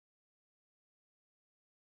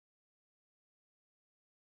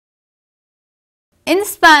In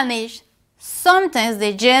Spanish, sometimes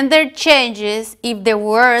the gender changes if the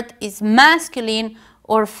word is masculine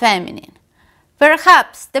or feminine.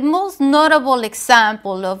 Perhaps the most notable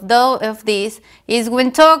example of this is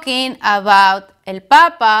when talking about el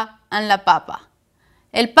Papa and la Papa.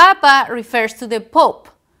 El Papa refers to the Pope.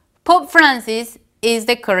 Pope Francis is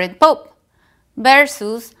the current Pope.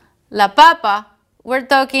 Versus la Papa, we're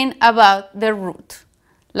talking about the root.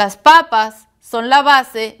 Las papas son la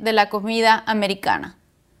base de la comida americana.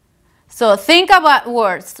 So think about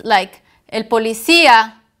words like el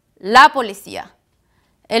policía, la policía.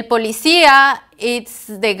 El policía, it's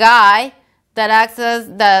the guy that acts as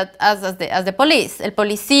the police. El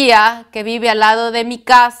policía que vive al lado de mi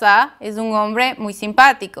casa es un hombre muy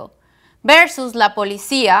simpático. Versus la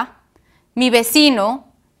policía, mi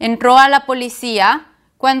vecino entró a la policía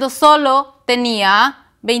cuando solo tenía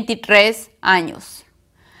 23 años.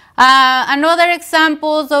 Another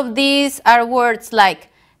examples of these are words like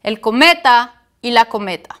el cometa y la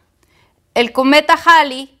cometa. El cometa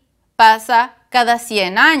Halley pasa cada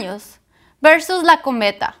 100 años versus la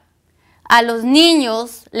cometa. A los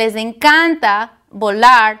niños les encanta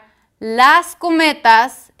volar las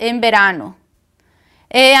cometas en verano.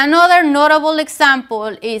 Another notable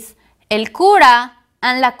example is el cura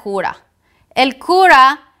and la cura. El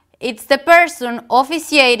cura, it's the person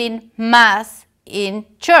officiating Mass in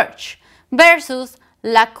church, versus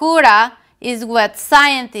la cura is what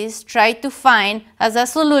scientists try to find as a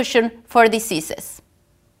solution for diseases.